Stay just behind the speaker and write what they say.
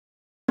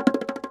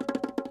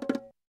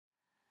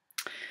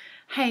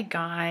Hey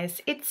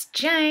guys, it's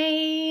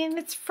Jane.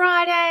 It's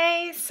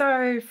Friday,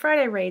 so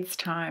Friday reads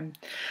time.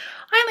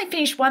 I only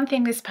finished one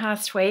thing this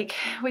past week,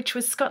 which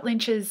was Scott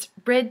Lynch's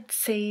Red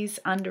Seas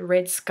Under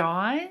Red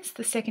Skies,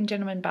 the Second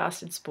Gentleman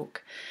Bastards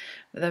book,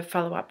 the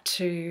follow-up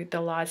to The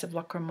Lies of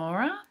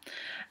Lochramora.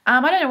 I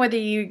don't know whether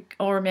you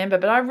all remember,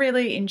 but I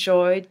really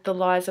enjoyed The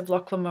Lies of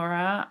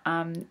Lochramora.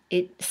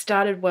 It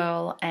started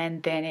well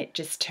and then it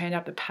just turned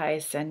up the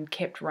pace and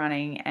kept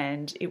running,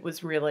 and it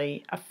was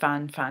really a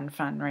fun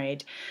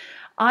read.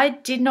 I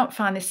did not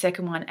find the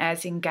second one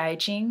as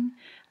engaging.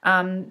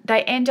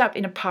 They end up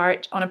on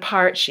a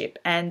pirate ship,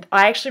 and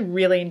I actually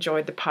really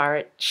enjoyed the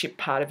pirate ship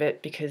part of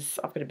it because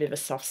I've got a bit of a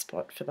soft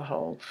spot for the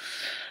whole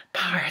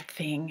pirate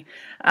thing.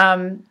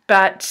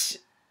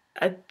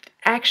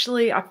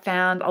 Actually, I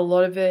found a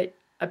lot of it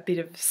a bit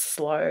of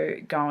slow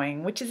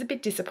going, which is a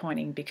bit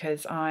disappointing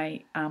because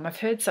I've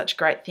heard such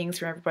great things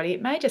from everybody.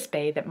 It may just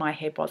be that my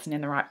head wasn't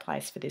in the right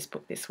place for this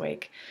book this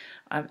week.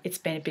 It's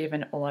been a bit of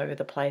an all over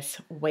the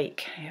place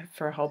week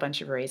for a whole bunch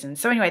of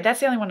reasons. So anyway, that's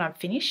the only one I've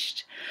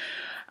finished.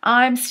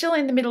 I'm still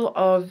in the middle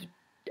of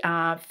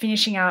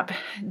finishing up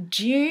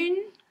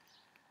DUNE,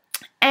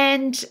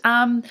 and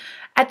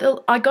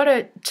I got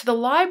to the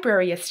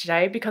library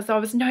yesterday because I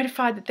was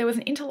notified that there was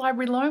an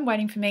interlibrary loan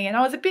waiting for me, and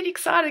I was a bit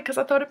excited because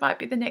I thought it might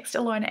be the next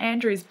Ilona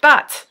Andrews,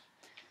 but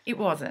it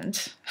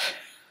wasn't.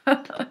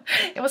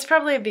 It was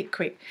probably a bit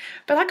quick,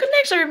 but I couldn't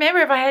actually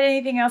remember if I had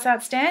anything else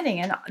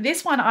outstanding, and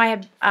this one I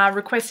had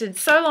requested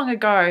so long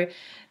ago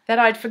that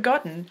I'd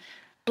forgotten.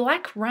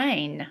 Black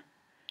Rain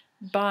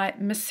by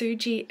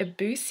Masuji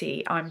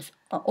Ibuse. I'm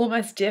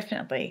almost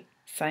definitely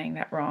saying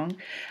that wrong.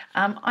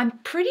 I'm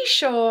pretty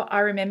sure I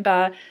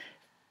remember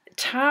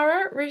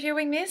Tara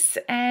reviewing this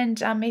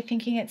and me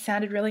thinking it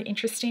sounded really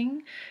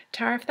interesting.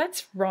 Tara, if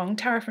that's wrong,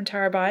 Tara from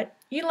Terabyte,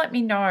 you let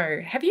me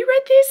know. Have you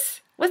read this?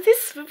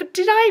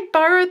 Did I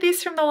borrow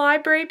this from the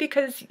library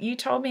because you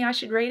told me I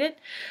should read it?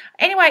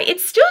 Anyway,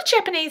 it's still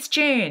Japanese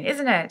DUNE,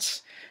 isn't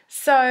it?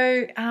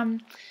 So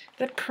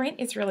the print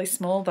is really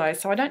small though,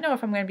 so I don't know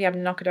if I'm going to be able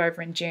to knock it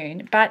over in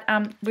June, but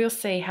we'll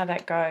see how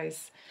that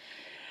goes.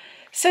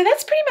 So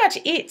that's pretty much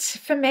it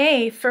for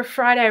me for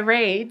Friday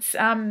reads.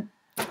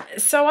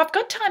 So I've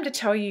got time to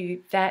tell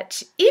you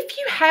that if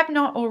you have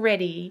not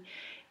already,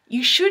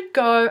 you should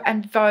go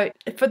and vote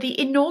for the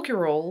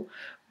inaugural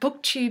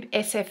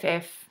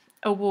BooktubeSFF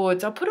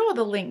Awards. I'll put all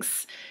the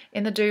links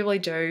in the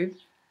doobly-doo.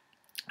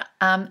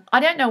 I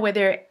don't know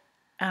whether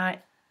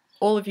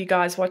all of you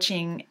guys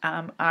watching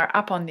are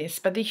up on this,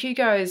 but the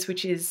Hugos,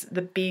 which is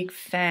the big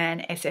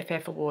fan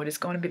SFF award, is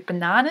going a bit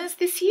bananas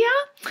this year.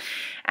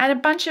 And a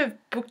bunch of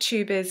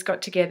booktubers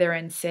got together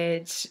and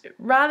said,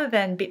 rather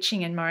than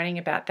bitching and moaning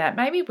about that,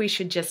 maybe we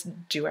should just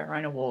do our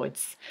own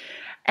awards.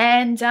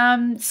 And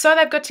so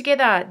they've got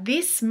together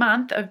this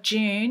month of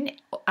June.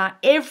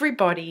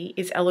 Everybody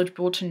is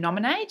eligible to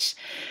nominate.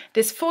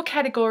 There's 4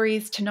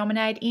 categories to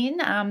nominate in.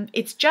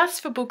 It's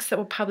just for books that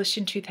were published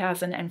in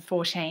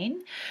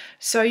 2014.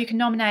 So you can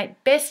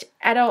nominate Best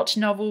Adult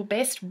Novel,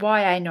 Best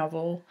YA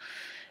Novel,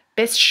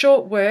 Best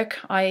Short Work,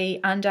 i.e.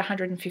 under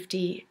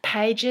 150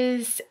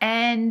 pages,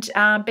 and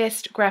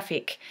Best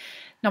Graphic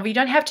Novel. You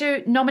don't have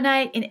to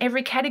nominate in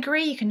every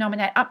category. You can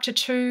nominate up to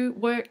 2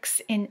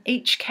 works in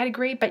each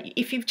category, but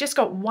if you've just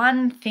got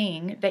one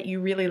thing that you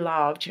really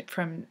loved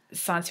from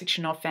science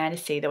fiction or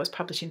fantasy that was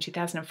published in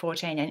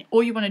 2014 and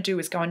all you want to do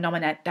is go and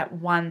nominate that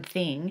one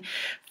thing,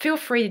 feel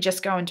free to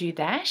just go and do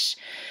that.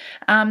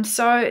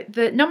 So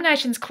the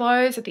nominations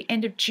close at the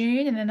end of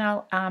June, and then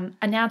they'll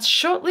announce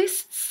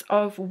shortlists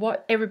of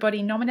what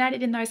everybody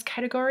nominated in those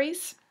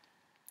categories.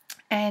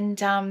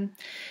 And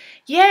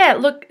yeah,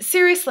 look,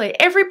 seriously,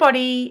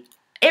 everybody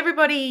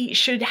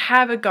should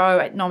have a go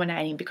at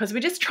nominating because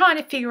we're just trying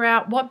to figure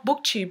out what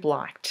BookTube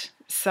liked.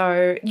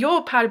 So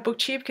you're part of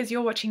BookTube because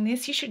you're watching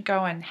this. You should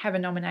go and have a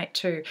nominate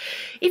too.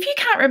 If you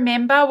can't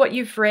remember what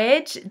you've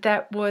read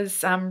that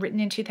was written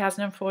in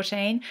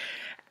 2014,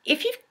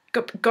 if you've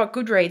got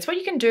Goodreads, what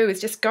you can do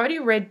is just go to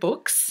your read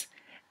books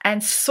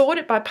and sort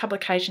it by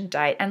publication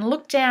date and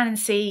look down and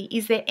see,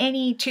 is there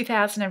any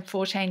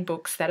 2014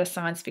 books that are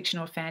science fiction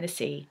or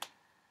fantasy?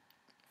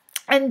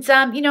 And,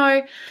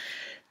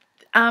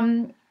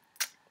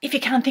 if you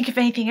can't think of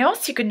anything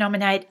else, you could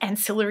nominate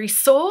Ancillary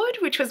Sword,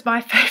 which was my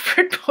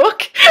favourite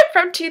book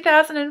from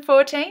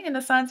 2014 in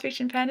the science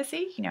fiction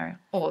fantasy,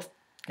 or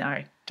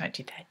no, don't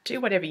do that. Do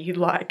whatever you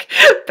like.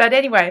 But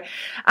anyway,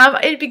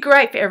 it'd be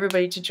great for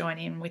everybody to join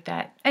in with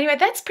that. Anyway,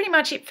 that's pretty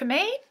much it for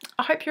me.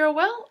 I hope you're all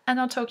well, and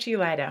I'll talk to you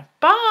later.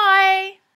 Bye.